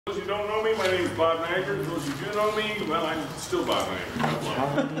For those who don't know me, my name is Bob Nygren. For those who do know me, well, I'm still Bob Nygren.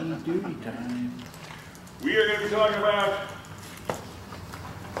 Holiday duty time. We are going to be talking about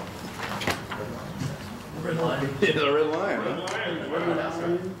Red line. Yeah, the red line. red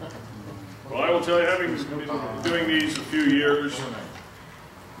lion. Well, I will tell you, having been doing these a few years,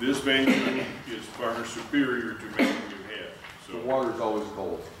 this venue is far superior to many you've had. The So, water's always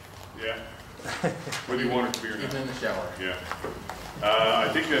cold. yeah, whether you want it to be or Even not. in the shower. Yeah. I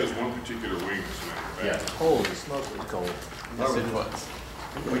think that is one particular wing, as a matter of Yeah. fact. Holy smoke, it's cold. Yes, it was.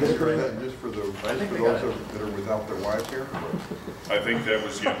 We just for that, just for the, I think for we got those that are without their wives here? I think that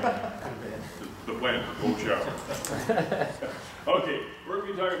was, yeah, the plan for cold shower. Okay, we're going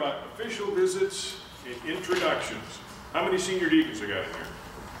to be talking about official visits and introductions. How many senior deacons I got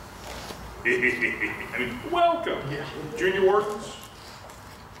in here? I mean, welcome. Yeah. Junior wardens,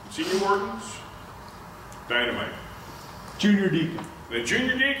 senior wardens, dynamite. Junior deacon. The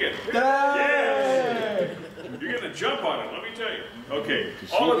junior deacon. Yes! You're going to jump on it, let me tell you. Okay,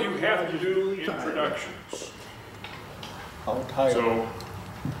 all of you have to do introductions. How tired. So,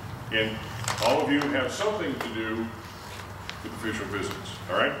 and all of you have something to do with official visits,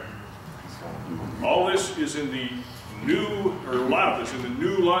 all right? All this is in the new, or a lot of this in the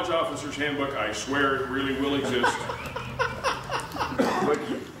new Lodge Officer's Handbook. I swear it really will exist. But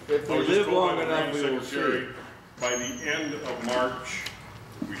if we I was just live told long by the enough, we will Secretary, see. by the end of March,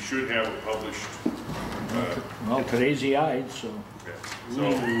 we should have it published. Well, today's the Ides, so. Okay. So,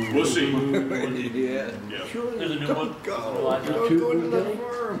 we'll see. Yeah. Yeah, There's a new one. Don't go into the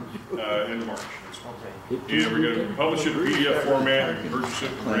farm. end of March. Okay. And we're going to publish it in PDF format. You can purchase it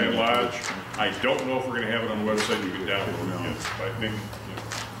from Grand Lodge. I don't know if we're going to have it on the website. You can download it. Yes, but I think,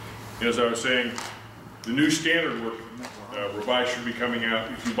 you know, as I was saying, the new standard work revised should be coming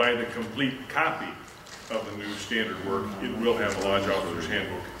out. If you buy the complete copy of the new standard work, it will have a Lodge Officer's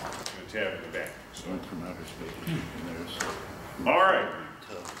Handbook and a tab in the back. So, all right.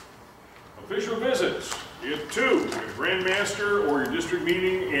 Official visits. You have two. You have Grand Master or your district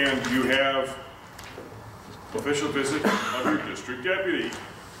meeting, and you have official visit of your district deputy.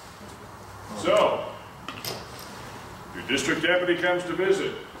 So, your district deputy comes to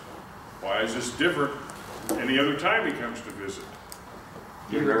visit. Why is this different any other time he comes to visit?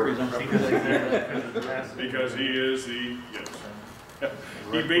 Because he is the, yes.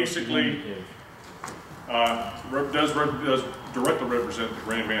 He basically does directly represent the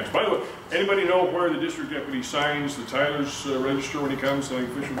Grand Master. By the way, anybody know where the district deputy signs the Tyler's register when he comes to an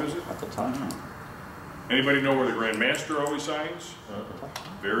official visit? At the time. Anybody know where the Grand Master always signs?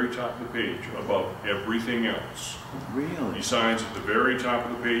 Very top of the page, above everything else. Really? He signs at the very top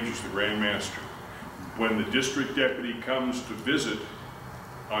of the page as the Grand Master. When the district deputy comes to visit,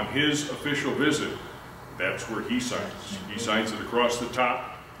 on his official visit, that's where he signs. He signs it across the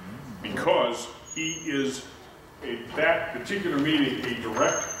top because he is, that particular meeting, a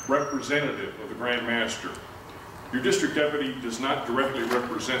direct representative of the Grand Master. Your district deputy does not directly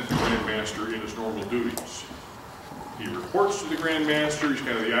represent the Grand Master in his normal duties. He reports to the Grand Master, he's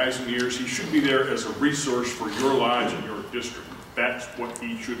kind of the eyes and ears. He should be there as a resource for your lodge and your district. That's what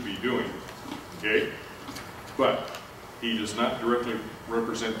he should be doing, okay? But he does not directly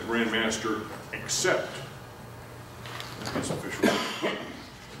represent the Grand Master except his official duties.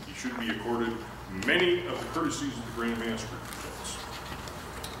 He should be accorded many of the courtesies of the Grand Master.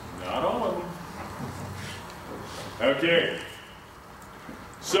 Not all of them. Okay,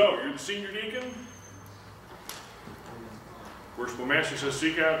 so you're the senior deacon. Worshipful Master says,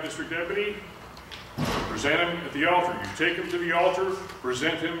 seek out district deputy, present him at the altar. You take him to the altar,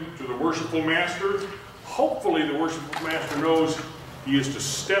 present him to the Worshipful Master. Hopefully the Worshipful Master knows he is to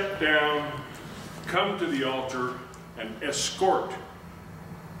step down, come to the altar, and escort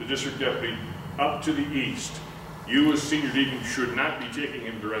the district deputy up to the east. You as senior deacon should not be taking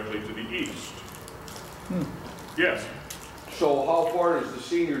him directly to the east. Yes. So how far does the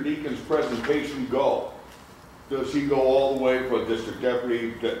senior deacon's presentation go? Does he go all the way for district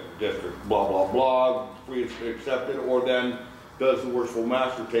deputy, district blah, blah, blah, free to accept it, or then does the worshipful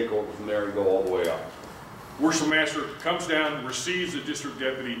master take over from there and go all the way up? Worshipful Master comes down, receives the district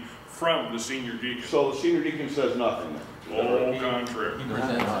deputy from the senior deacon. So the senior deacon says nothing then? All contrary. He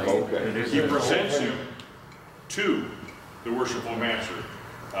presents. Okay. He presents him to the Worshipful Master.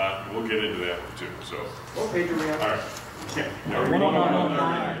 We'll get into that too. So, What page are we on? all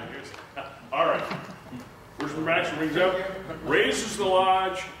right. All right. Worshipful Master brings up, raises the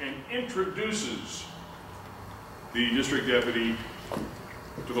lodge, and introduces the district deputy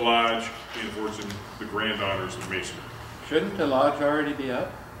to the lodge and affords him the grand honors of masonry. Shouldn't the lodge already be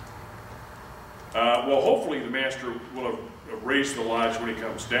up? Well, hopefully the master will raise the lodge when he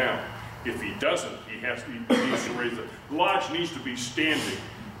comes down. If he doesn't, he needs to raise the lodge needs to be standing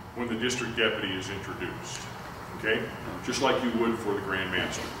when the district deputy is introduced. Okay? Just like you would for the Grand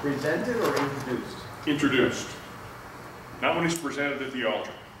Master. Presented or introduced? Introduced. Not when he's presented at the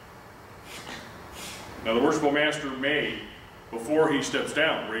altar. Now the worshipful master may, before he steps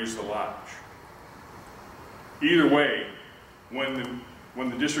down, raise the lodge. Either way, when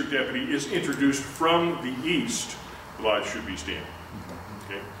the district deputy is introduced from the east, the lodge should be standing.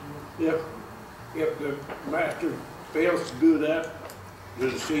 Okay? If the master fails to do that,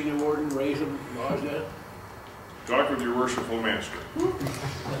 does the senior warden raise him, lodge that? Talk with your worshipful master.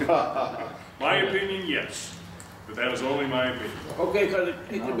 My opinion, yes. But that is only my opinion. Okay, because it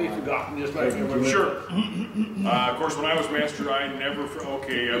can be forgotten, just like everyone. Sure. Of course, when I was master, I never,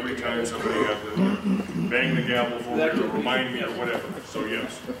 every time somebody got to bang the gavel for me or remind me or whatever. So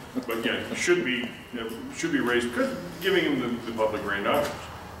yes. But yeah, it should be raised because giving him the public grand honors.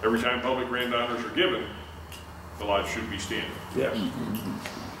 Every time public grand honors are given, the lodge should be standing. Yes.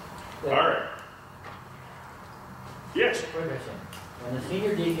 All right. Yes. Quick question. When the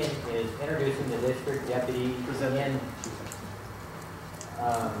senior deacon is introducing the district deputy in,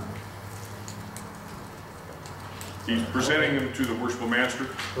 He's presenting him to the worshipful master?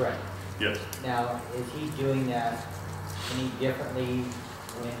 correct. Yes. Now, is he doing that any differently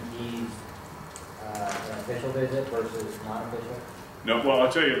when he's an official visit versus non-official? No, well,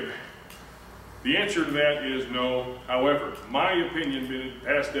 I'll tell you, the answer to that is no. However, my opinion, being a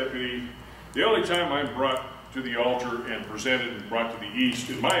past deputy, the only time I'm brought to the altar and presented and brought to the east,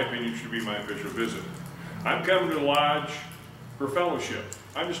 in my opinion, should be my official visit. I'm coming to the lodge for fellowship.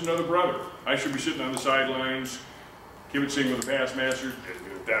 I'm just another brother. I should be sitting on the sidelines, kibitzing with the past master. Didn't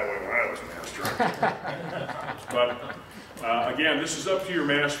do it that way when I was master. But again, this is up to your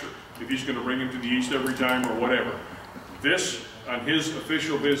master, if he's going to bring him to the east every time or whatever. This, on his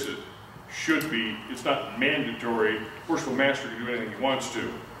official visit, should be, it's not mandatory. Worshipful master can do anything he wants to.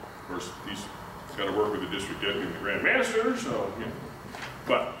 Of course, he's got to work with the district deputy and the grand master, so, yeah.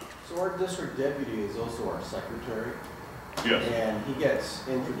 But, So our district deputy is also our secretary, yes, and he gets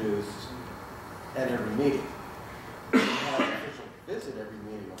introduced at every meeting. We have an official visit every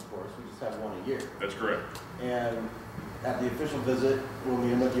meeting, of course, we just have one a year. that's correct. And at the official visit, we'll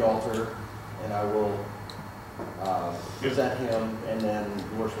meet him at the altar, and I will present him, and then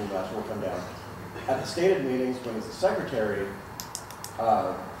the worshipful master will come down. At the stated meetings, when he's the secretary,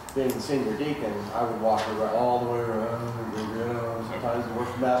 being the senior deacon, I would walk all the way around, sometimes the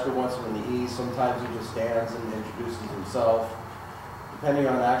worship master wants him in the east, sometimes he just stands and introduces himself, depending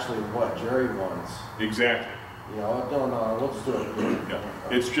on actually what Jerry wants. Exactly. You know, don't, we'll just do it. Yeah.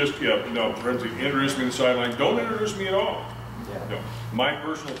 It's just, yeah, no, friends, if you introduce me to the sideline, don't introduce me at all. Yeah. No. My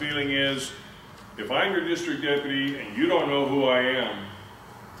personal feeling is, if I'm your district deputy and you don't know who I am,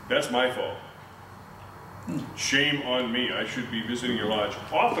 that's my fault. Shame on me. I should be visiting your lodge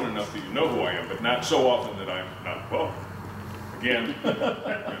often enough that you know who I am, but not so often that I'm not welcome. Again,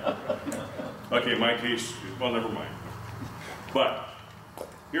 yeah. Okay, my case, well, never mind. But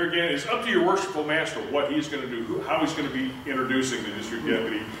here again, it's up to your worshipful master what he's going to do, how he's going to be introducing the district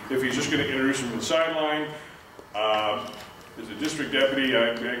deputy. If he's just going to introduce him to the sideline, as a district deputy, I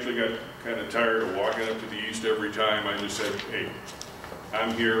actually got kind of tired of walking up to the east every time. I just said, hey,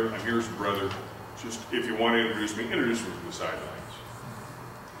 I'm here as a brother. Just, if you want to introduce me to the sidelines.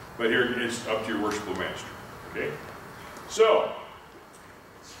 But here, it's up to your worshipful master, okay? So,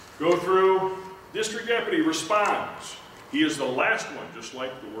 go through, district deputy responds. He is the last one, just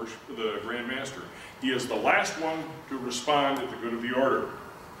like the Grand Master. He is the last one to respond at the good of the order,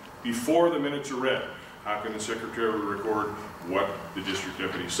 before the minutes are read. How can the secretary record what the district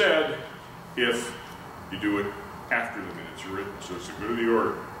deputy said if you do it after the minutes are written? So it's the good of the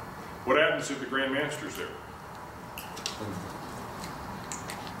order. What happens if the Grand Master's there?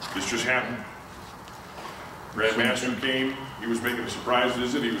 This just happened. Grand Master came, he was making a surprise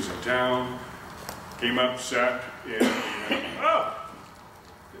visit, he was in town, came up, sat, and went, oh,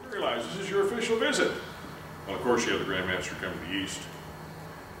 didn't realize this is your official visit. Well, of course you have the Grand Master come to the east.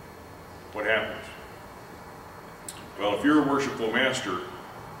 What happens? Well, if you're a worshipful master,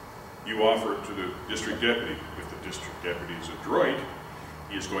 you offer it to the district deputy. If the district deputy is adroit,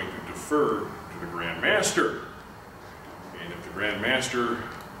 he is going to defer to the Grand Master. And if the Grand Master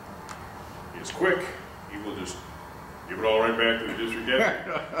is quick, he will just give it all right back to the district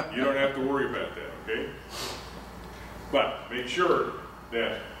deputy. You don't have to worry about that, okay? But make sure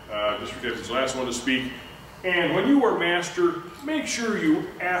that district deputy is the last one to speak. And when you are master, make sure you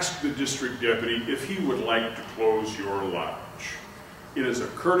ask the district deputy if he would like to close your lodge. It is a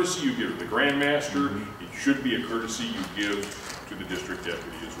courtesy you give to the Grand Master. It should be a courtesy you give to the district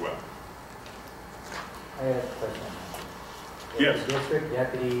deputy as well. I have a question. Yes. If the district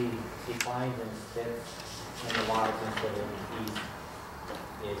deputy declines and sits in the lodge instead of in the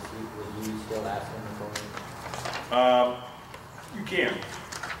east, would you still ask him to go in? You can.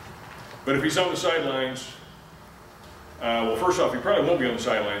 But if he's on the sidelines, well, first off, he probably won't be on the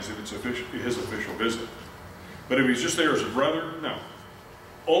sidelines if it's his official visit. But if he's just there as a brother, no.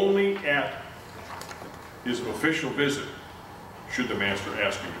 Only at his official visit should the master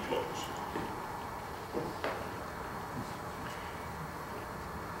ask him to close.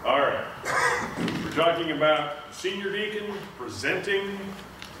 All right. We're talking about the senior deacon presenting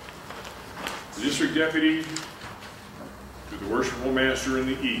the district deputy to the worshipful master in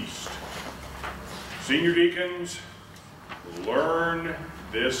the east. Senior deacons, learn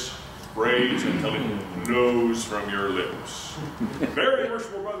this phrase until it knows from your lips. Very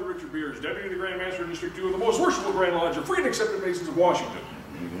worshipful Brother Richard Beers, Deputy of the Grand Master of District 2 of the most worshipful Grand Lodge of Free and Accepted Masons of Washington.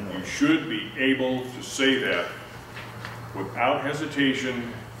 You should be able to say that without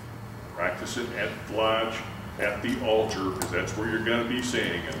hesitation. Practice it at the lodge, at the altar, because that's where you're going to be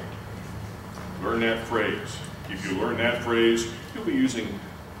saying it. Learn that phrase. If you learn that phrase, you'll be using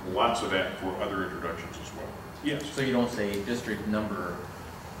lots of that for other introductions as well. Yes. So you don't say district number.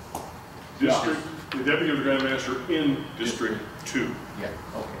 District, the Deputy of the Grand Master in District 2 Yeah,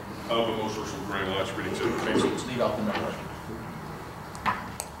 okay. of the most worshipful Grand Lodge of Free and Accepted So Masons. just leave out the number.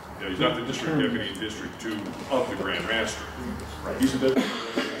 Yeah, he's not the District Deputy in District 2 of the Grand Master. He's the Deputy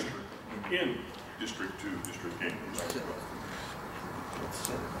of the Grand Master in District 2, District 8.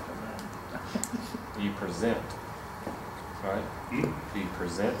 You present, right? Do you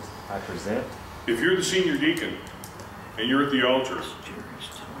present? I present. If you're the senior deacon and you're at the altar,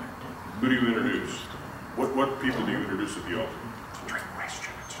 who do you introduce? What people do you introduce at the altar? It's a trick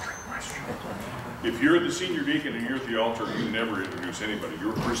question. It's a trick question. If you're the senior deacon and you're at the altar, you never introduce anybody.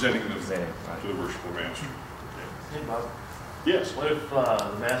 You're presenting them to the worshipful master. Hey, Bob. Yes. What if the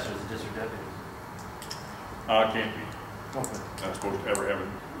master is the district deputy? Can't be. Okay. Not supposed to ever have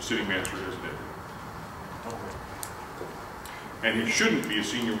a sitting master as a deputy. Okay. And he shouldn't be a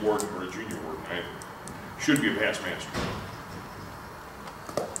senior warden or a junior warden either. Should be a past master.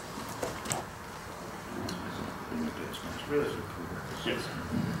 Really? Yes.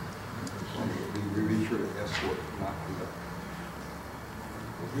 Be sure to escort, not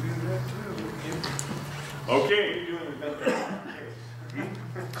Okay.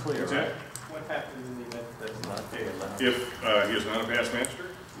 Clear, What's that? What happens in the event that's not allowed? If he is not a past master,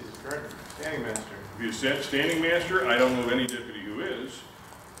 He's a current standing master. if he's a standing master, I don't know of any deputy who is.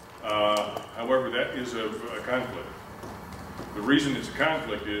 However, that is a conflict. The reason it's a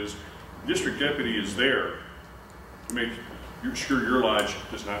conflict is district deputy is there to make sure your lodge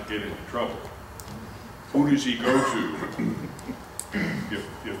does not get into trouble. Who does he go to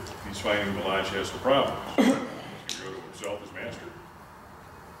if he's finding the lodge has some problems? Does he go to himself as master?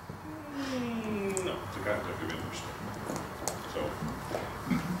 No, it's a conflict of interest. So,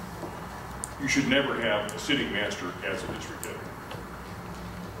 you should never have a sitting master as a district deputy.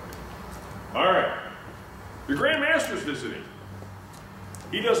 All right, the Grand Master's visiting.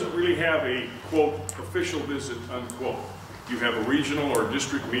 He doesn't really have a, quote, official visit, unquote. You have a regional or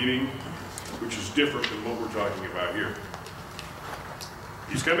district meeting, which is different than what we're talking about here.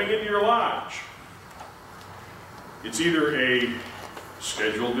 He's coming into your lodge. It's either a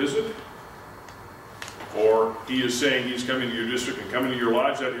scheduled visit, or he is saying he's coming to your district and coming to your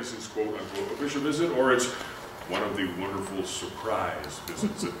lodge. That is his quote unquote official visit, or it's one of the wonderful surprise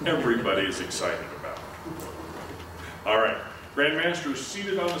visits that everybody is excited about. All right, Grand Master is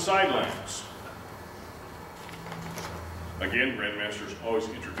seated on the sidelines. Again, Grand Master is always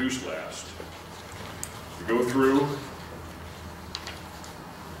introduced last. We go through.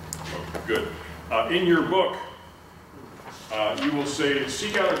 Oh, good. In your book, you will say,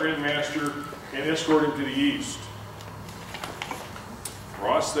 seek out a Grand Master and escort him to the east.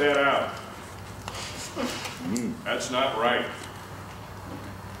 Cross that out. That's not right.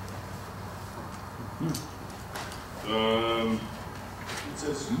 It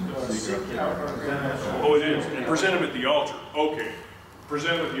says, seek out our Grand Master. Oh, it is. And present him at the altar. Okay.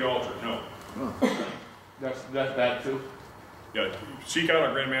 Present him at the altar. No. That's bad too? Yeah. Seek out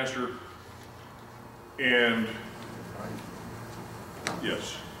our Grand Master and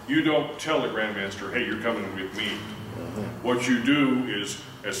yes. You don't tell the Grand Master, hey, you're coming with me. What you do is,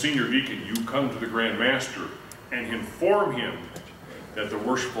 as senior deacon, you come to the Grand Master and inform him that the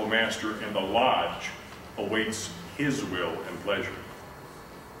worshipful master and the lodge awaits his will and pleasure.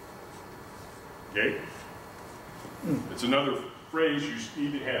 Okay? It's another phrase you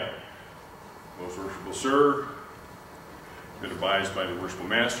need to have. Most worshipful sir, been advised by the worshipful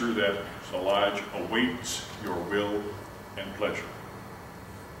master that the lodge awaits your will and pleasure.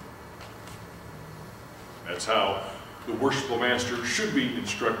 That's how the worshipful master should be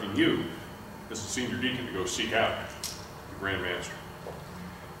instructing you as a senior deacon to go seek out the Grand Master.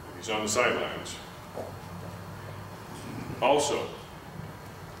 If he's on the sidelines. Also,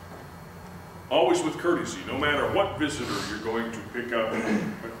 always with courtesy, no matter what visitor you're going to pick up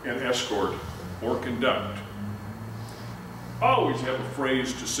and escort or conduct, always have a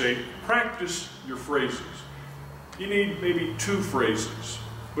phrase to say. Practice your phrases. You need maybe 2 phrases,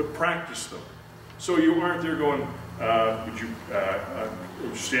 but practice them. So you aren't there going, would you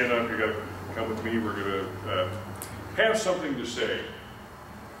stand up, you gotta come with me, we're gonna have something to say.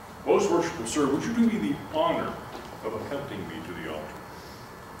 Most worshipful sir, would you do me the honor of accompanying me to the altar?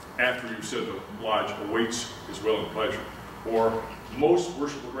 After you've said the lodge awaits his will and pleasure. Or, most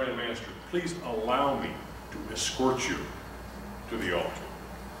worshipful Grand Master, please allow me to escort you to the altar.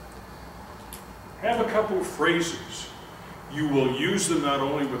 Have a couple of phrases. You will use them not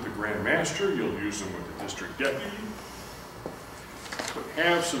only with the Grand Master, you'll use them with the district deputy, but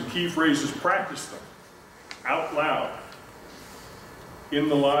have some key phrases, practice them out loud in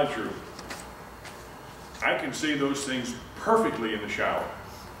the lodge room. I can say those things perfectly in the shower.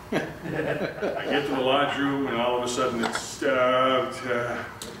 I get to the lodge room and all of a sudden it's something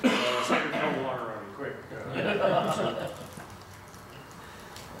come water on me quick.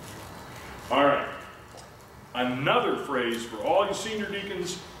 All right. Another phrase for all you senior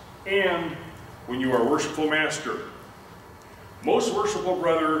deacons and when you are worshipful master. Most worshipful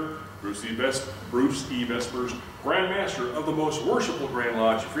brother, Bruce E. Vespers, Grand Master of the most worshipful Grand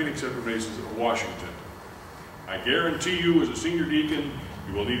Lodge of Phoenix Separate Masons of Washington. I guarantee you as a senior deacon,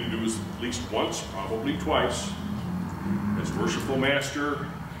 you will need to do this at least once, probably twice. As worshipful master,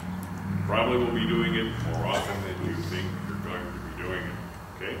 you probably will be doing it more often than you think you're going to be doing it,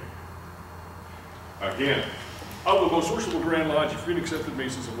 okay? Again, of the most worshipful Grand Lodge of Phoenix Accepted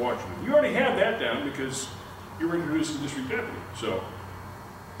Masons of Washington. You already have that down because you were introduced as district deputy. So,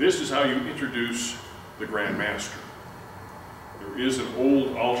 this is how you introduce the Grand Master. There is an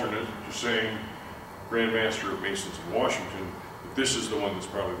old alternate to saying Grand Master of Masons of Washington, but this is the one that's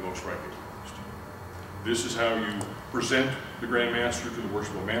probably the most recognized. This is how you present the Grand Master to the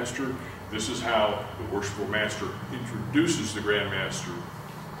Worshipful Master. This is how the Worshipful Master introduces the Grand Master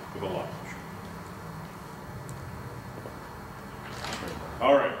to the lodge.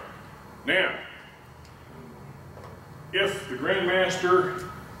 All right. Now, if the Grand Master,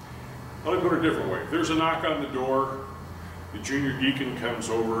 let me put it a different way. If there's a knock on the door, the junior deacon comes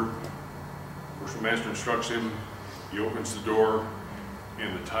over, the Worshipful Master instructs him, he opens the door,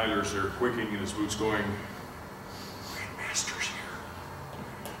 and the Tyler's there quicking in his boots going, Grand Master's here.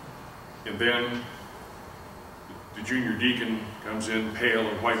 And then the junior deacon comes in, pale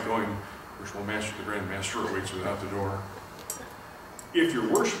and white, going, Worshipful Master, the Grand Master awaits without the door. If your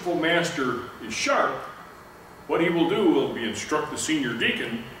Worshipful Master is sharp, what he will do will be instruct the senior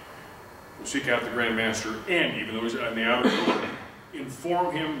deacon to seek out the Grand Master, and even though he's on the outer door,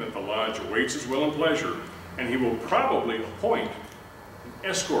 inform him that the lodge awaits his will and pleasure, and he will probably appoint an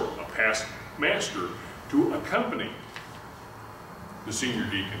escort, a past master, to accompany the senior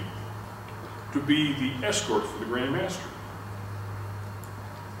deacon to be the escort for the Grand Master.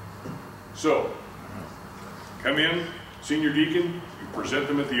 So, come in, senior deacon, you present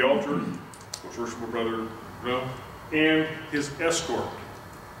them at the altar, most worshipful brother, and his escort,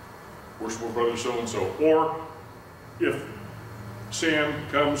 worshipful brother so-and-so. Or, if Sam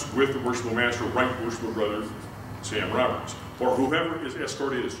comes with the worshipful master, right worshipful brother Sam Roberts, or whoever his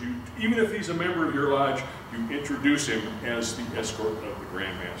escort is. Even if he's a member of your lodge, you introduce him as the escort of the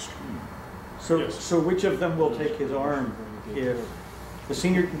Grand Master. So, Yes. so which of them will take his arm? If the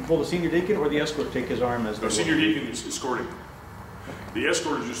senior deacon or the escort take his arm as The the senior deacon is escorting. The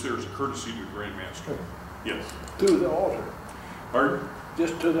escort is just there as a courtesy to the Grand Master. Yes. To the altar, Pardon?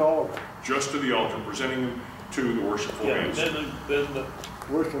 just to the altar. Just to the altar, presenting him to the worshipful Yeah, master. then the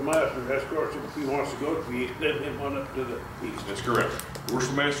worshipful master escorts him if he wants to go to the east, then him on up to the east. That's correct. The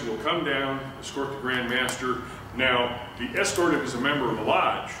worshipful master will come down, escort the Grand Master. Now, the escort, if he's a member of the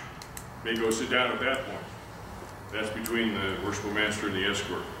lodge, may go sit down at that point. That's between the worshipful master and the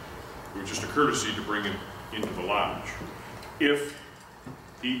escort. It was just a courtesy to bring him into the lodge. If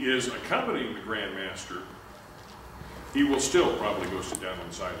he is accompanying the Grand Master, he will still probably go sit down on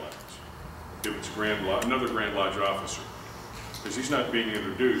the sidelines. If it's another Grand Lodge officer. Because he's not being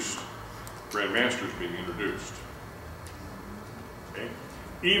introduced, Grand Master is being introduced. Okay?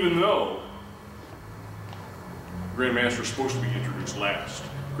 Even though Grand Master is supposed to be introduced last.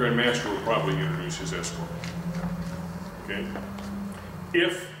 Grand Master will probably introduce his escort. Okay?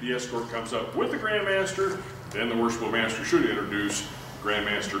 If the escort comes up with the Grand Master, then the Worshipful Master should introduce Grand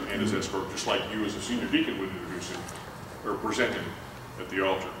Master and his escort, just like you as a senior deacon would introduce him, or present him at the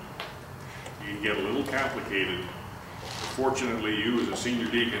altar. You can get a little complicated. Fortunately, you as a senior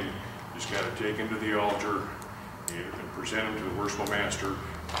deacon just got to take him to the altar and present him to the Worshipful Master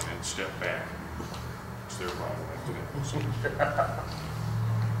and then step back. It's their problem.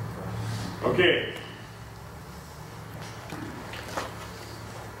 Okay.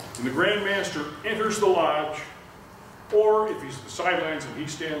 When the Grand Master enters the lodge, or if he's at the sidelines and he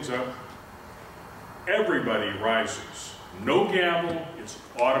stands up, everybody rises. No gavel, it's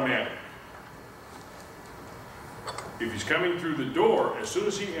automatic. If he's coming through the door, as soon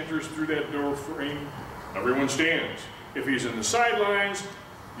as he enters through that door frame, everyone stands. If he's in the sidelines,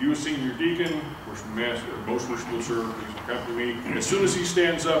 you as senior deacon, worshipful master, most worshipful sir, please accompany me. As soon as he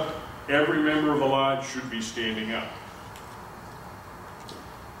stands up, every member of the lodge should be standing up.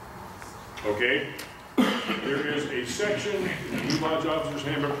 Okay? There is a section in the new Lodge Officer's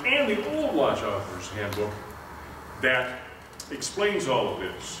Handbook and the old Lodge Officer's Handbook that explains all of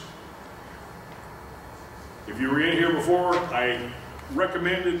this. If you were in here before, I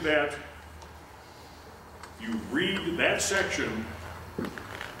recommended that you read that section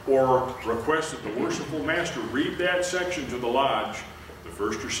or request that the Worshipful Master read that section to the lodge the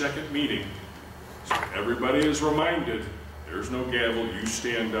first or second meeting, so everybody is reminded there's no gavel, you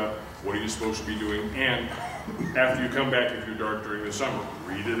stand up, what are you supposed to be doing, and after you come back, if you're dark during the summer,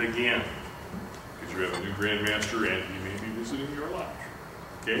 read it again, because you have a new Grand Master and he may be visiting your lodge.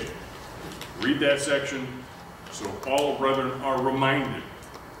 Okay? Read that section so all brethren are reminded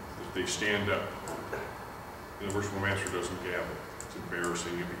that they stand up. And the Worshipful Master doesn't gavel. It's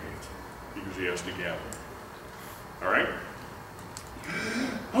embarrassing if he because he has to gavel. All right?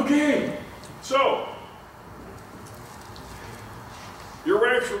 Okay, so your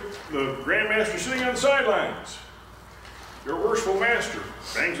the Grand Master sitting on the sidelines. Your Worshipful Master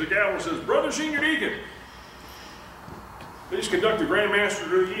bangs the gavel and says, "Brother Senior Deacon, please conduct the Grand Master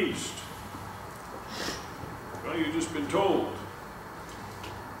to the east." Well, you've just been told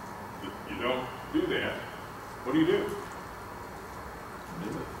that you don't do that. What do you do?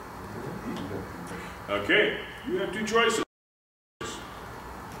 Okay, you have two choices.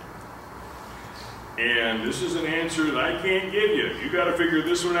 And this is an answer that I can't give you. You got to figure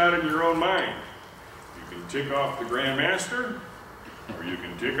this one out in your own mind. You can tick off the Grand Master, or you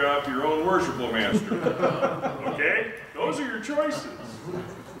can tick off your own Worshipful Master. Okay? Those are your choices.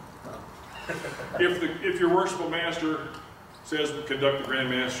 If your Worshipful Master says conduct the Grand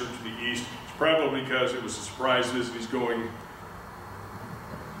Master to the east, it's probably because it was a surprise visit. He's going,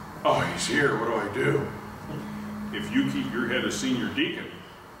 "Oh, he's here, what do I do?" If you keep your head as senior deacon,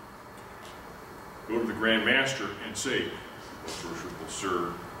 go to the Grand Master and say, "Most worshipful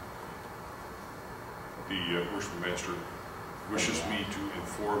sir, the Worshipful Master wishes me to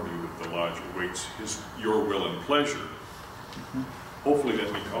inform you that the lodge awaits your will and pleasure." Hopefully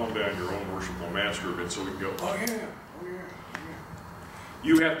that may calm down your own Worshipful Master a bit so we can go, "Oh yeah, oh yeah, oh yeah."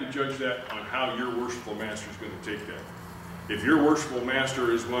 You have to judge that on how your Worshipful Master is going to take that. If your Worshipful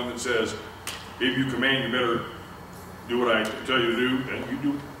Master is one that says, "If you command, you better do what I tell you to do," then you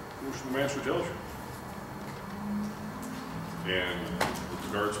do what the Worshipful Master tells you. And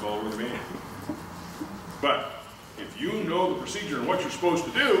the guards follow the man. But if you know the procedure and what you're supposed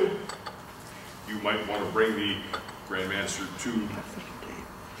to do, you might want to bring the Grand Master to the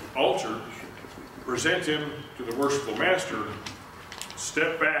altar, present him to the Worshipful Master,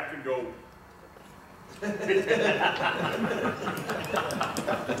 step back and go,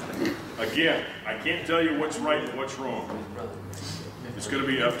 again, I can't tell you what's right and what's wrong. It's going to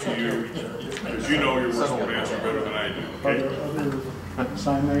be up to you, because you know your Worshipful Master better than I do, okay? Are there other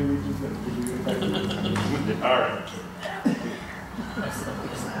sign languages that could be? All right.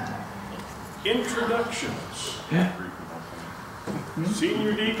 Introductions.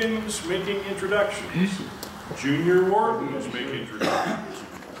 Senior deacons making introductions. Junior wardens make introductions.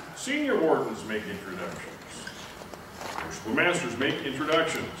 Senior wardens make introductions. Worshipful Masters make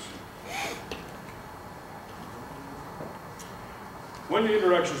introductions. When the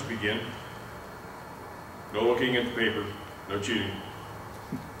introductions begin, no looking at the paper, no cheating.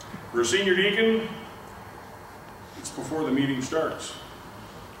 For a senior deacon, it's before the meeting starts.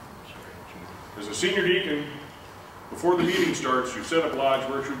 As a senior deacon, before the meeting starts, you set up lodge,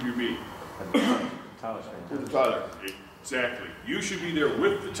 where should you be? With the Tyler. Exactly. You should be there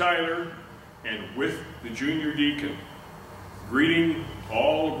with the Tyler and with the junior deacon, greeting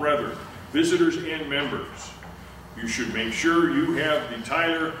all brethren, visitors and members. You should make sure you have the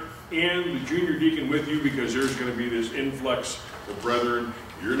titler and the junior deacon with you, because there's going to be this influx of brethren.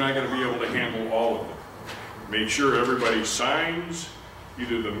 You're not going to be able to handle all of them. Make sure everybody signs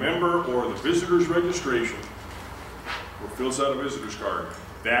either the member or the visitor's registration or fills out a visitor's card.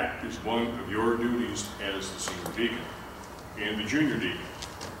 That is one of your duties as the senior deacon and the junior deacon.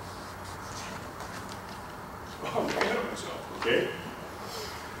 Oh, I'm ahead of myself, okay?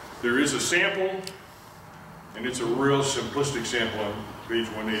 There is a sample, and it's a real simplistic sample on page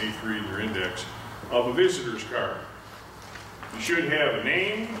 183 in your index, of a visitor's card. You should have a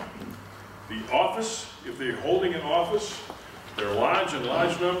name, the office, if they're holding an office, their lodge and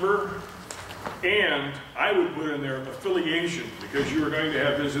lodge number, and I would put in there affiliation, because you are going to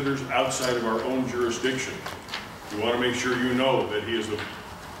have visitors outside of our own jurisdiction. You want to make sure you know that he is a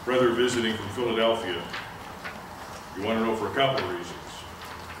brother visiting from Philadelphia. You want to know for a couple of reasons.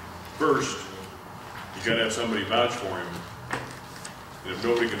 First, you got to have somebody vouch for him. And if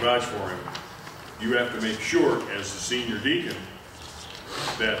nobody can vouch for him, you have to make sure, as the senior deacon,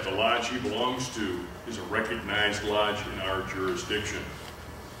 that the lodge he belongs to is a recognized lodge in our jurisdiction.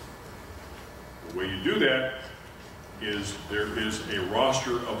 The way you do that is there is a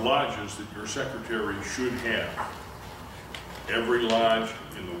roster of lodges that your secretary should have. Every lodge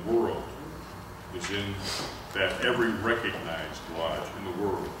in the world is in that, every recognized lodge in the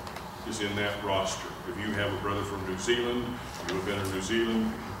world is in that roster. If you have a brother from New Zealand, you have been in New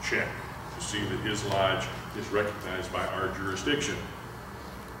Zealand, check to see that his lodge is recognized by our jurisdiction.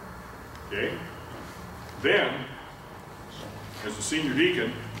 Okay? Then, as a senior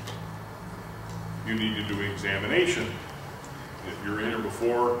deacon, you need to do an examination. If you're in or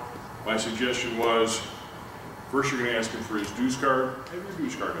before, my suggestion was, first you're going to ask him for his dues card. Have your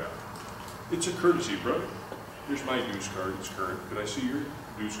dues card out. It's a courtesy, brother. Here's my dues card, it's current. Could I see your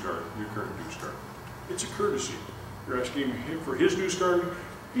dues card, your current dues card? It's a courtesy. You're asking him for his dues card,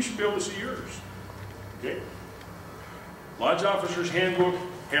 he should be able to see yours. Okay? Lodge Officer's Handbook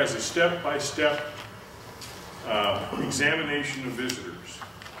has a step-by-step examination of visitors.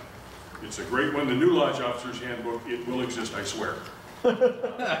 It's a great one. The new Lodge Officer's Handbook, it will exist, I swear. I've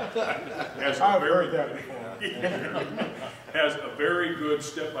heard that before. Has a very good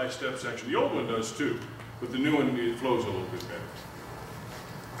step-by-step section. The old one does too, but the new one, it flows a little bit better.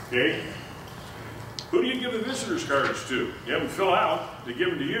 Okay? Who do you give the visitors cards to? You have them fill out, they give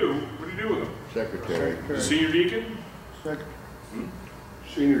them to you. What do you do with them? Secretary. The senior deacon?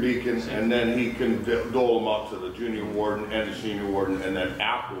 Senior deacon, and then he can dole them out to the junior warden and the senior warden, and then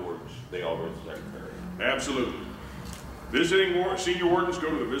afterwards, they all go to the secretary. Absolutely. Visiting senior wardens go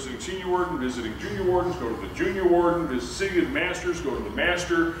to the visiting senior warden, visiting junior wardens go to the junior warden, visiting masters go to the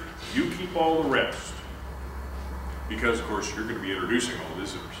master. You keep all the rest. Because, of course, you're going to be introducing all the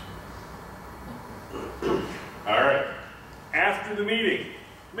visitors. All right. After the meeting,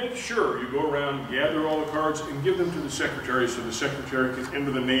 make sure you go around, gather all the cards, and give them to the secretary so the secretary can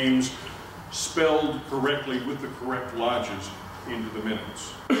enter the names spelled correctly with the correct lodges into the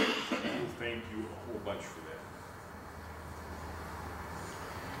minutes. Thank you a whole bunch for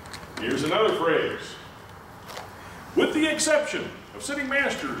that. Here's another phrase. With the exception of sitting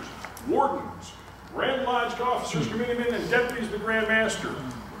masters, wardens, Grand Lodge officers, committeemen, and deputies of the Grand Master,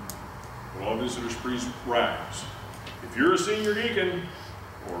 will all visitors please rise. If you're a senior deacon,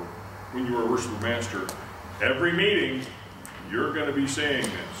 or when you are a worshipful master, every meeting, you're going to be saying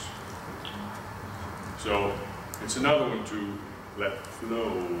this. So, it's another one to let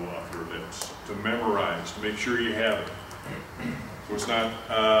flow off your lips, to memorize, to make sure you have it. So it's not,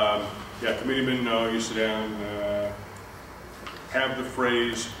 yeah, committeemen, no, you sit down, have the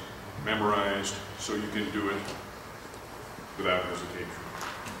phrase memorized so you can do it without hesitation.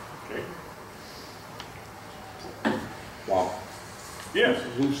 Okay? Wow. Yes.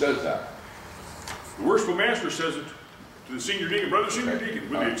 Who says that? The worshipful master says it to the senior deacon, brother senior deacon,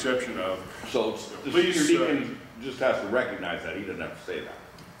 with the exception of. So the please, senior deacon just has to recognize that. He doesn't have to say that.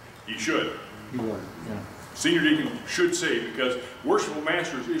 He should. He would, yeah. Senior deacon should say, because worshipful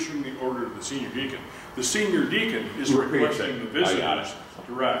master is issuing the order to the senior deacon. The senior deacon is requesting the visitors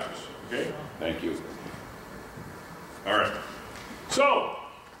to rise. Okay? Thank you. All right. So,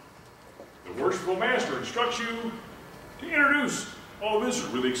 the worshipful master instructs you to introduce all the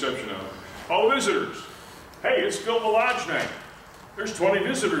visitors, with the exception of all the visitors. Hey, it's Phil the Lodge night. There's 20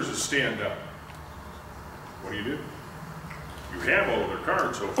 visitors that stand up. What do? You have all of their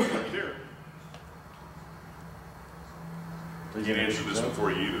cards, hopefully, right there. I can't answer this one for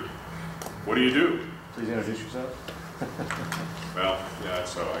you either. What do you do? Please introduce yourself. Well, yeah,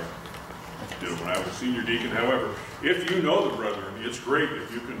 so Did it when I was senior deacon. However, if you know the brethren, it's great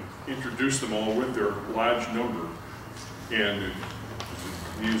if you can introduce them all with their lodge number and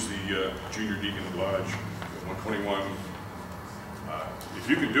use the junior deacon of lodge 121. If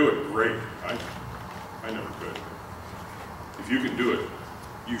you can do it, great. I never could. If you can do it,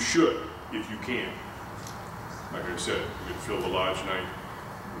 you should, if you can. Like I said, you can fill the lodge night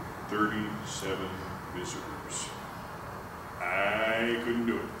with 37 visitors. I couldn't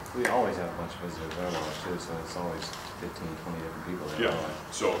do it. We always have a bunch of visitors at our lodge too, so it's always 15, 20 different people there. Yeah,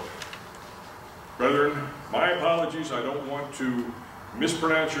 so, brethren, my apologies. I don't want to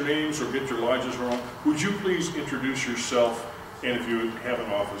mispronounce your names or get your lodges wrong. Would you please introduce yourself, and if you have an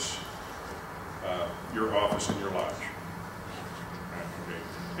office, your office in your lodge.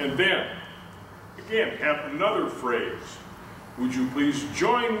 Okay. And then, again, have another phrase. Would you please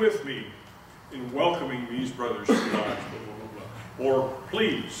join with me in welcoming these brothers to the lodge? Blah, blah, blah, blah. Or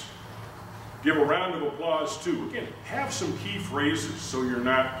please give a round of applause too. Again, have some key phrases so you're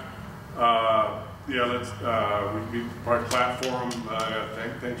not, we probably clap for them.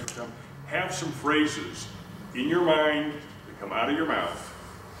 Thanks for coming. Have some phrases in your mind that come out of your mouth.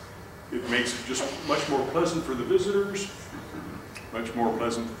 It makes it just much more pleasant for the visitors, much more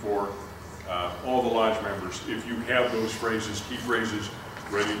pleasant for all the lodge members if you have those phrases, key phrases,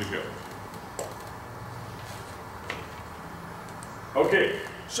 ready to go. Okay,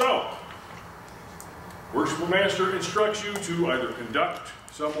 so, worshipful master instructs you to either conduct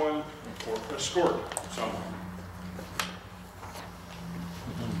someone or escort someone.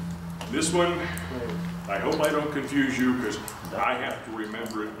 This one, I hope I don't confuse you because I have to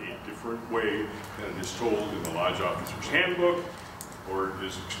remember it a different way than it is told in the Lodge Officer's Handbook or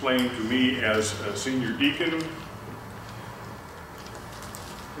is explained to me as a senior deacon.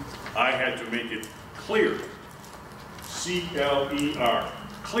 I had to make it clear, C-L-E-R,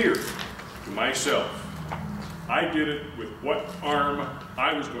 clear to myself. I did it with what arm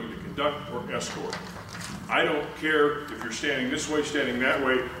I was going to conduct or escort. I don't care if you're standing this way, standing that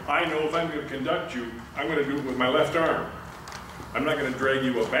way. I know if I'm going to conduct you, I'm going to do it with my left arm. I'm not going to drag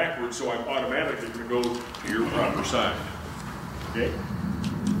you backwards, so I'm automatically going to go to your proper side. Okay?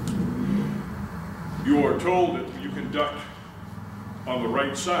 You are told that you conduct on the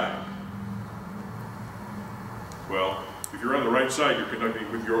right side. Well, if you're on the right side, you're conducting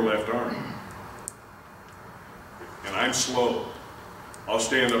with your left arm. And I'm slow. I'll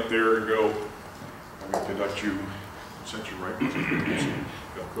stand up there and go, I'm going to conduct you, set you right.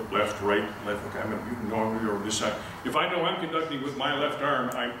 Flip left, right, left. Okay, you can go over this side. If I know I'm conducting with my left arm,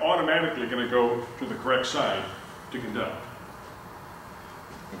 I'm automatically going to go to the correct side to conduct.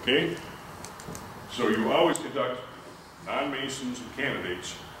 Okay? So you always conduct non-Masons and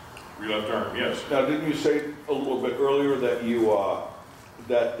candidates with your left arm. Yes? Now, didn't you say a little bit earlier that you,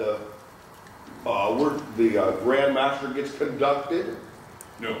 that the Grand Master gets conducted?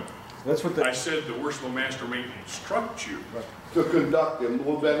 No. That's what I said the worshipful master may instruct you. Right. To conduct him.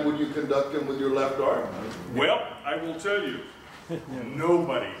 Well, then would you conduct him with your left arm? Well, I will tell you,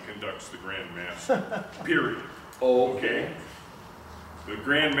 nobody conducts the Grand Master, period. Oh, Okay? The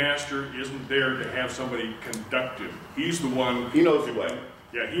Grand Master isn't there to have somebody conduct him. He's the one. He knows the way.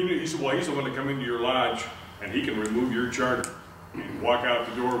 Yeah, he's the one to come into your lodge and he can remove your charter and walk out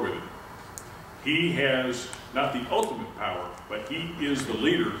the door with it. He has not the ultimate power, but he is the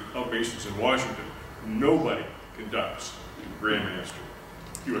leader of Masons in Washington. Nobody conducts the Grand Master.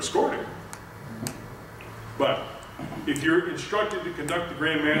 You escort him. But if you're instructed to conduct the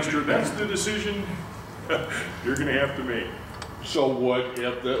Grand Master, that's the decision you're going to have to make. So would,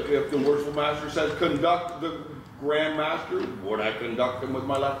 if the worshipful master says conduct the Grand Master, would I conduct him with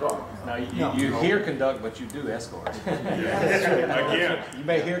my left arm? Now, you hear conduct, but you do escort. Again, You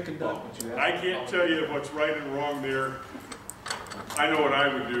may hear conduct, but you escort. I can't tell you what's right and wrong there. I know what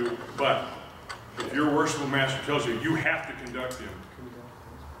I would do, but if your worshipful master tells you you have to conduct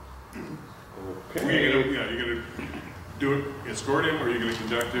him, you're gonna do it, escort him, or you're gonna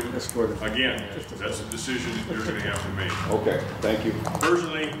conduct him? Escort him. Again, that's a decision that you're gonna have to make. Okay, thank you.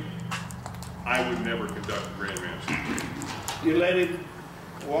 Personally, I would never conduct the Grand Master. You let him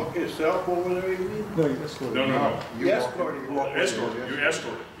walk himself over there, you mean? No, you escort. No. You escort him. Escort, you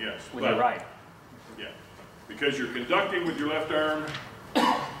escort it, yes. When you're right. Yeah, because you're conducting with your left arm,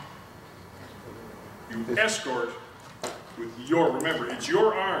 you escort with your, remember, it's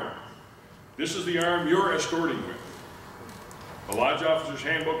your arm. This is the arm you're escorting with. The Lodge Officer's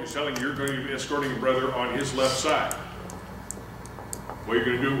Handbook is telling you you're going to be escorting a brother on his left side. Well, you're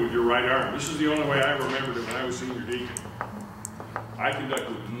going to do it with your right arm. This is the only way I remembered it when I was senior deacon. I conduct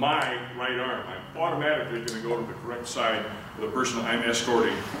with my right arm. I'm automatically going to go to the correct side of the person I'm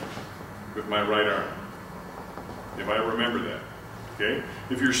escorting with my right arm. If I remember that, okay?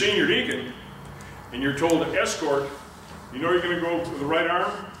 If you're senior deacon and you're told to escort, you know you're gonna go with the right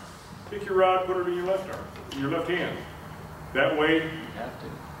arm? Take your rod, put it in your left arm, in your left hand. That way, You have to.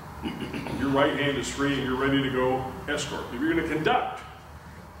 your right hand is free and you're ready to go escort. If you're gonna conduct,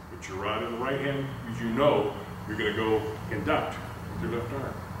 put your rod in the right hand, because you know you're gonna go conduct with your left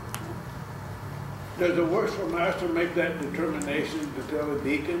arm. Does the worshipful master make that determination to tell the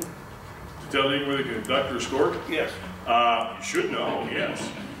deacon? To tell the deacon whether to conduct or escort? Yes. You should know, yes.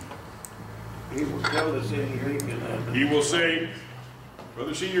 He will tell the senior deacon that. He will say,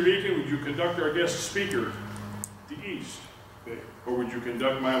 Brother Senior Deacon, would you conduct our guest speaker to the east? Or would you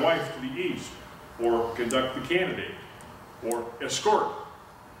conduct my wife to the east? Or conduct the candidate? Or escort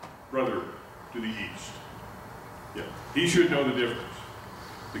brother to the east? Yeah, he should know the difference.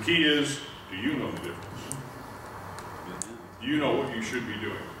 The key is, do you know the difference? Do you know what you should be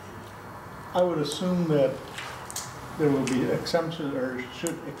doing? I would assume that there will be exceptions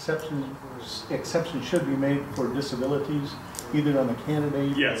should be made for disabilities, either on the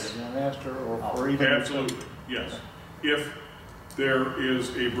candidate, Yes. or the master, or even. Absolutely, yes. If there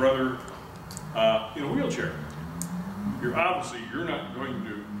is a brother in a wheelchair, you're not going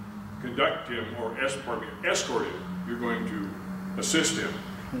to conduct him or escort him. You're going to assist him.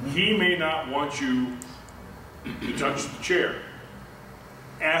 He may not want you to touch the chair.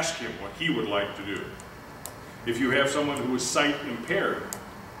 Ask him what he would like to do. If you have someone who is sight impaired,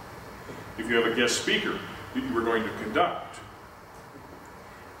 if you have a guest speaker that you are going to conduct,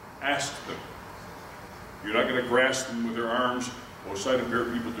 ask them. You're not going to grasp them with their arms. Most sight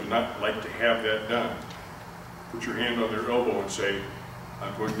impaired people do not like to have that done. Put your hand on their elbow and say,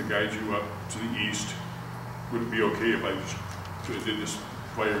 I'm going to guide you up to the east. Would it be okay if I just did this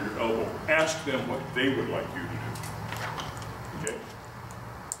via your elbow? Ask them what they would like you to do. Okay?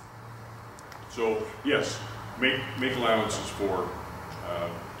 So, yes, make allowances for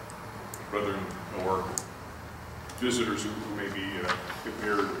brethren or visitors who may be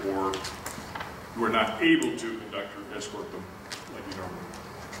impaired or who are not able to conduct or escort them like you normally.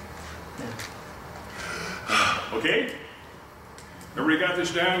 Okay? Everybody got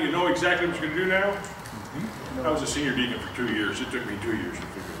this down? You know exactly what you're going to do now? I was a senior deacon for 2 years. It took me 2 years to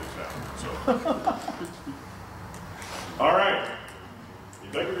figure this out. So. All right. You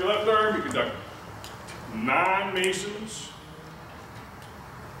conduct with your left arm, you conduct non-Masons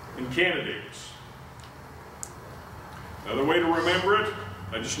and candidates. Another way to remember it,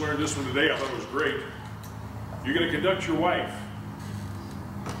 I just learned this one today, I thought it was great. You're going to conduct your wife.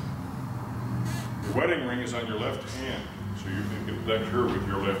 Your wedding ring is on your left hand, so you can conduct her with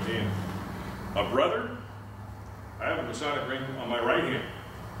your left hand. A brother, I have a Masonic ring on my right hand.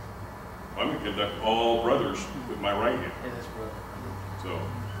 I'm going to conduct all brothers with my right hand. So,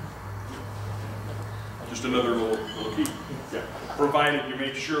 just another little key. Yeah. Provided you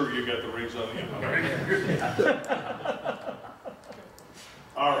make sure you got the rings on the end.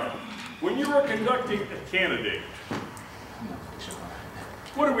 All right. When you are conducting a candidate,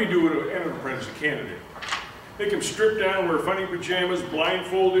 what do we do with an apprentice, a candidate? Make him strip down, wear funny pajamas,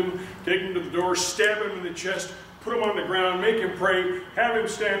 blindfold him, take him to the door, stab him in the chest, put him on the ground, make him pray, have him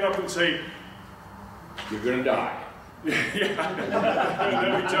stand up and say, You're gonna die. yeah. And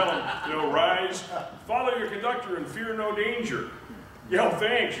then we tell him, rise, follow your conductor and fear no danger. Yeah, well,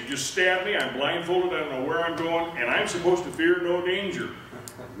 thanks, you just stabbed me, I'm blindfolded, I don't know where I'm going, and I'm supposed to fear no danger.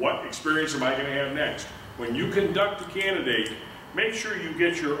 What experience am I going to have next? When you conduct a candidate, make sure you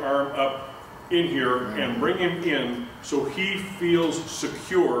get your arm up in here and bring him in so he feels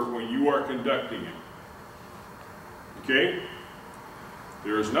secure when you are conducting him. Okay?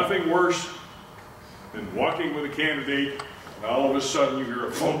 There is nothing worse than walking with a candidate and all of a sudden you hear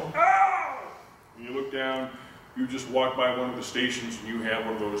a thump, ow! And you look down, you just walk by one of the stations and you have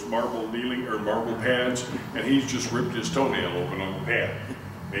one of those marble kneeling or marble pads and he's just ripped his toenail open on the pad.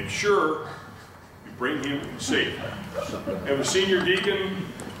 Make sure you bring him safe. Have a senior deacon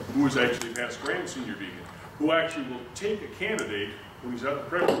who is actually past grand senior deacon, who actually will take a candidate when he's out in the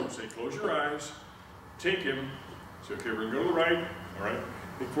prayer room, say, close your eyes, take him, say, okay, we're gonna go to the right, all right,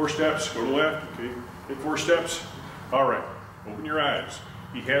 take 4 steps, go to the left, okay, take 4 steps, all right, open your eyes.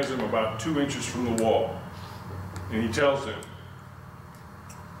 He has them about 2 inches from the wall, and he tells them,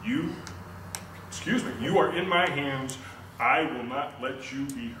 you are in my hands, I will not let you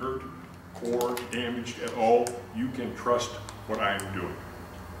be hurt or damaged at all. You can trust what I am doing.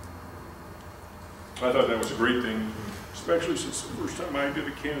 I thought that was a great thing, especially since the first time I did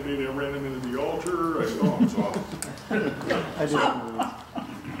a candidate, I ran him into the altar. I said, oh, it's awful. I didn't.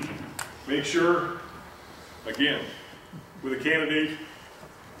 Make sure, again, with a candidate,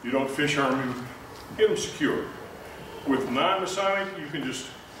 You don't fish arm them, get them secure. With non-Masonic, you can just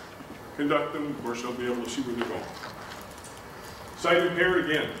conduct them. Of course, they'll be able to see where they're going. Sight impaired,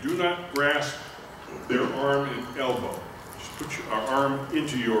 again, do not grasp their arm and elbow. Just put your arm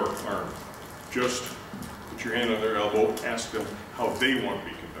into your arm. Just put your hand on their elbow, ask them how they want to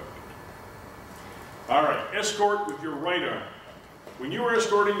be conducted. All right, escort with your right arm. When you are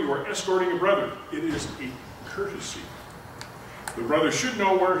escorting a brother. It is a courtesy. The brother should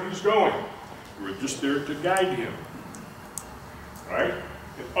know where he's going. We're just there to guide him. All right?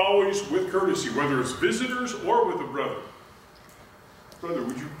 And always with courtesy, whether it's visitors or with a brother. Brother,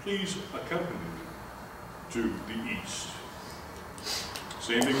 would you please accompany me to the east?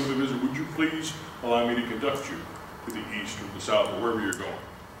 Same thing with the visitor. Would you please allow me to conduct you to the east or the south or wherever you're going?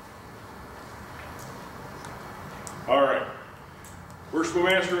 All right. Worshipful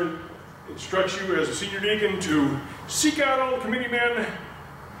Master instructs you as a senior deacon to seek out all the committee men,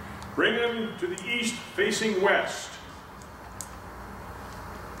 bring them to the east facing west.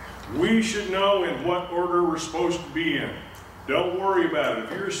 We should know in what order we're supposed to be in. Don't worry about it.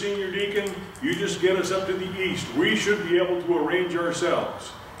 If you're a senior deacon, you just get us up to the east. We should be able to arrange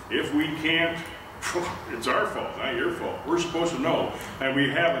ourselves. If we can't, it's our fault, not your fault. We're supposed to know, and we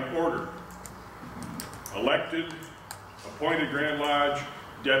have an order. Elected, appointed Grand Lodge,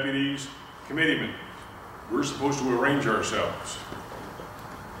 deputies, committeemen. We're supposed to arrange ourselves.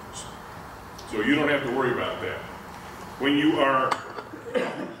 So you don't have to worry about that. When you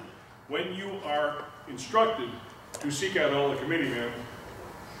are instructed to seek out all the committeemen,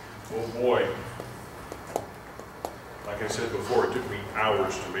 oh boy, like I said before, it took me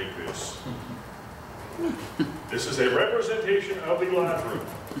hours to make this. This is a representation of the lodge room.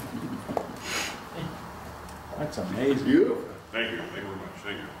 That's amazing. Beautiful. Thank you very much,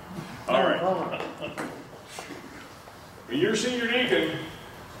 thank you. All right. When you're senior deacon,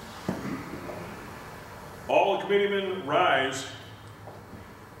 all the committeemen rise.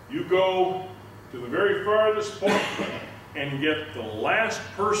 You go to the very farthest point and get the last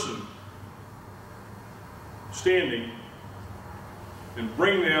person standing and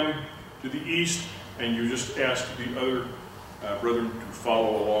bring them to the east, and you just ask the other brethren to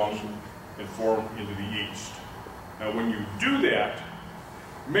follow along and form into the east. Now when you do that,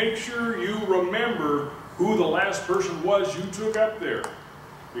 make sure you remember who the last person was you took up there.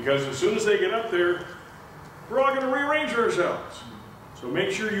 Because as soon as they get up there, we're all going to rearrange ourselves. So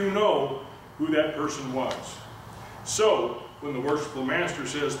make sure you know who that person was. So when the worshipful master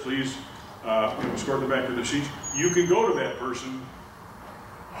says, please escort them back to the seats, you can go to that person.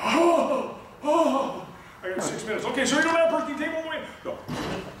 Oh, I got 6 minutes. Okay, so you know that person, you take them away. No,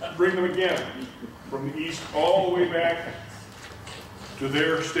 bring them again from the east all the way back to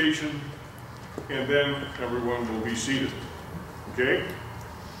their station, and then everyone will be seated. Okay?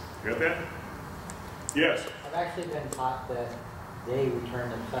 Got that? Yes? I've actually been taught that they return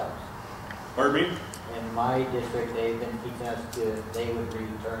themselves. Pardon me? In my district, they've been teaching us they would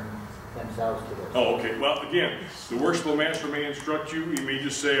return themselves to their. Oh, okay. Well, again, the worshipful master may instruct you. He may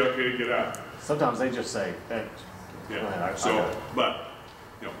just say, okay, get out. Sometimes they just say, thanks. Yeah. So, but,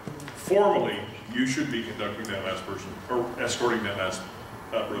 you know, formally, you should be conducting that last person, or escorting that last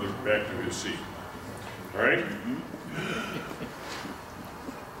brother back to his seat. All right?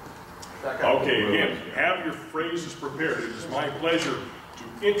 Okay, again, have your phrases prepared. It is my pleasure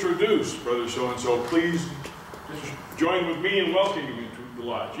to introduce Brother So-and-so. Please join with me in welcoming him into the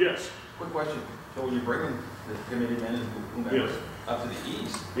lodge. Yes? Quick question. So when you bring the committee men and whomever Yes. up to the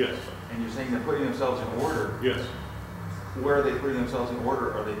east, Yes. and you're saying they're putting themselves in order, Yes. where are they putting themselves in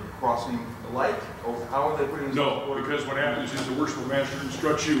order? Are they crossing the light? Or how are they putting themselves in No, order? because what happens is the worshipful master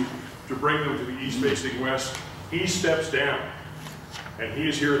instructs you to bring them to the east facing west. He steps down, and he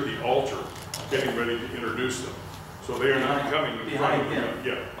is here at the altar getting ready to introduce them. So they are not coming in front of Behind him?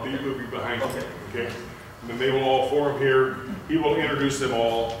 Yeah, Okay. they will be behind him. Okay. Okay? And then they will all form here. He will introduce them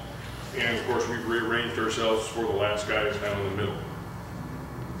all. And of course, we've rearranged ourselves for the last guy is down in the middle.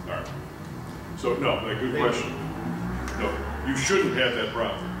 All right. So, no, a good question. No, you shouldn't have that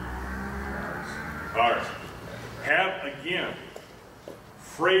problem. All right. Have, again,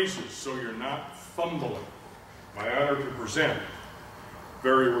 phrases so you're not fumbling. My honor to present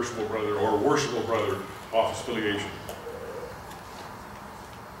very worshipful brother or worshipful brother office affiliation.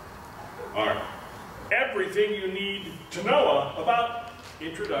 All right. Everything you need to know about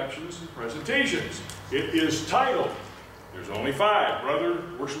introductions and presentations. It is titled, there's only 5, brother,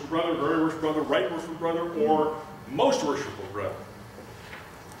 worshipful brother, very worshipful brother, right worshipful brother, or most worshipful brother.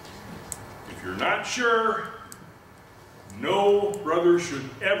 If you're not sure, no brother should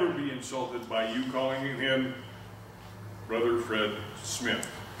ever be insulted by you calling him Brother Fred Smith.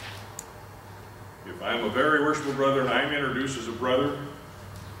 If I'm a very worshipful brother and I'm introduced as a brother,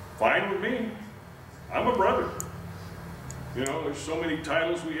 fine with me. I'm a brother. You know, there's so many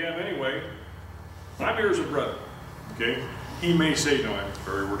titles we have anyway. I'm here as a brother, okay? He may say, no, I'm a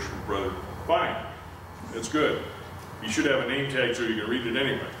very worshipful brother. Fine, that's good. You should have a name tag so you can read it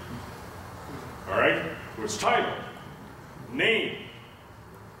anyway. All right, so it's title, name.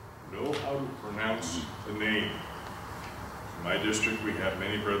 Know how to pronounce the name. In my district, we have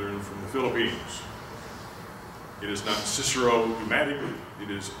many brethren from the Philippines. It is not Cicero Dumatic,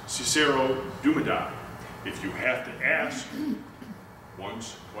 it is Cicero Dumadai. If you have to ask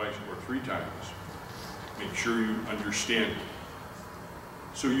once, twice, or 3 times, make sure you understand it,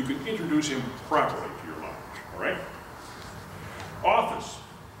 so you can introduce him properly to your lodge, all right? Office,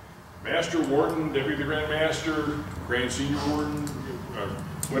 Master Warden, Deputy Grand Master, Grand Senior Warden,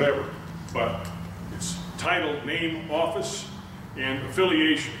 whatever, but it's title, name, office, and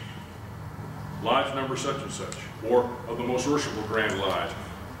affiliation. Lodge number such and such, or of the Most Worshipful Grand Lodge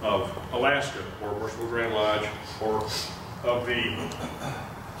of Alaska, or Worshipful Grand Lodge, or of the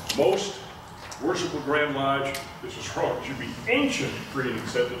Most Worshipful Grand Lodge, this is wrong, it should be Ancient Free and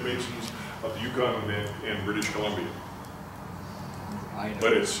Accepted Masons of the Yukon and British Columbia.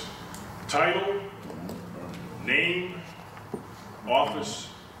 But it's title, name, office,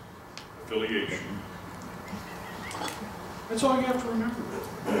 affiliation. That's all you have to remember.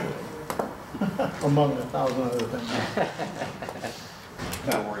 Among 1,000 other things.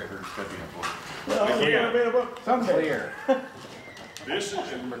 Don't worry, her studying a book. Well, we're gonna read a book someday. Clear. This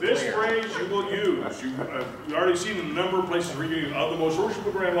phrase you will use. You've already seen a number of places where you of the Most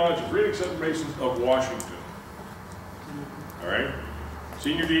Worshipful Grand Lodge of Free and Accepted Masons of Washington. All right?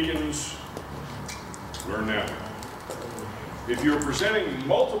 Senior deacons, learn that. If you're presenting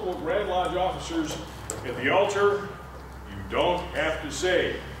multiple Grand Lodge officers at the altar, you don't have to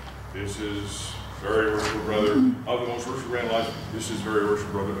say, this is very worshipful brother of the Most Worshipful Grand Lodge, this is very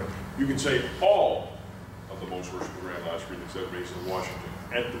worshipful brother. You can say all of the Most Worshipful Grand Lodge, Free and Accepted Masons of Washington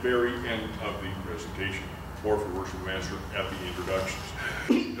at the very end of the presentation, or for Worshipful Master at the introductions.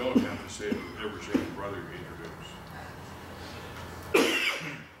 You don't have to say it with every single brother you introduce.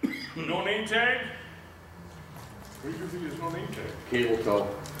 No name tag? What do you think is no name tag? Cable toe.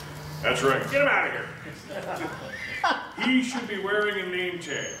 That's right. Get him out of here. He should be wearing a name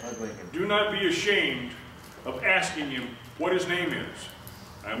tag. Do not be ashamed of asking him what his name is.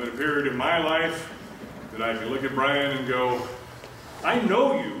 I'm in a period in my life that I can look at Brian and go, I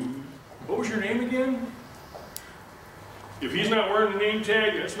know you. What was your name again? If he's not wearing the name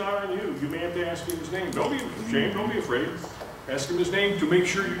tag, that's not on you. You may have to ask him his name. Don't be ashamed. Don't be afraid. Ask him his name to make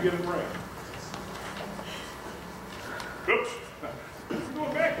sure you get it right. Oops. We're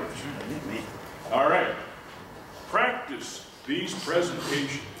going backwards. All right. Practice these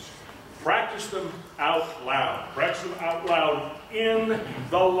presentations. Practice them out loud. Practice them out loud in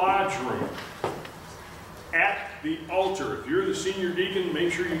the lodge room. At the altar. If you're the senior deacon,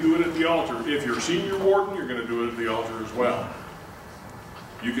 make sure you do it at the altar. If you're senior warden, you're going to do it at the altar as well.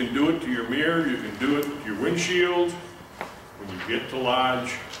 You can do it to your mirror. You can do it to your windshield. When you get to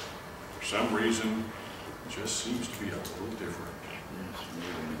lodge, for some reason, it just seems to be a little different.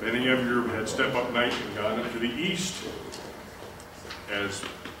 If any of you had stepped up night and gone up to the east as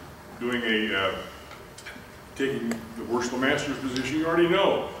doing taking the worshipful master's position, you already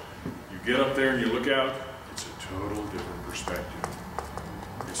know. You get up there and you look out, it's a total different perspective.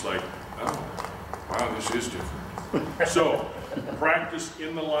 It's like, oh, wow, this is different. So, practice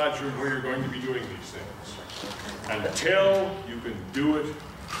in the lodge room where you're going to be doing these things until you can do it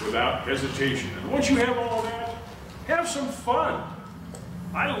without hesitation. And once you have all that, have some fun.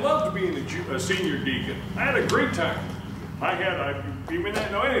 I loved being a senior deacon. I had a great time. You may not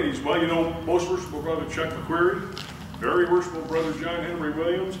know any of these. Well, you know, Most Worshipful Brother Chuck McQuarrie, Very Worshipful Brother John Henry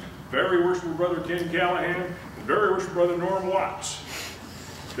Williams, Very Worshipful Brother Ken Callahan, and Very Worshipful Brother Norm Watts.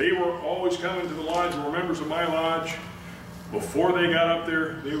 They were always coming to the lodge, were members of my lodge. Before they got up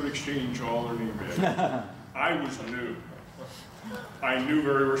there, they would exchange all their name badges. I was new. I knew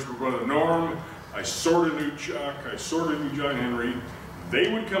Very Worshipful Brother Norm. I sort of knew Chuck. I sort of knew John Henry.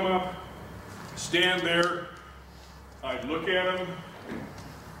 They would come up, stand there. I'd look at them.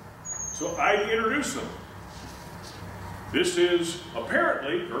 So I'd introduce them. This is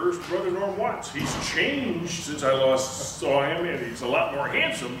apparently First Brother Norm Watts. He's changed since I last saw him, and he's a lot more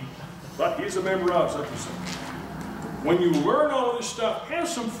handsome, but he's a member of such and such. When you learn all of this stuff, have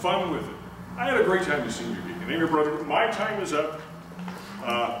some fun with it. I had a great time as senior deacon. Name your brother. My time is up.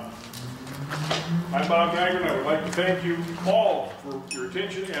 I'm Bob Nygren. I would like to thank you all for your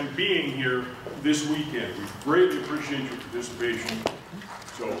attention and being here this weekend. We greatly appreciate your participation.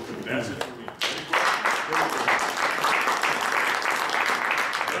 So that's it for me. Very good.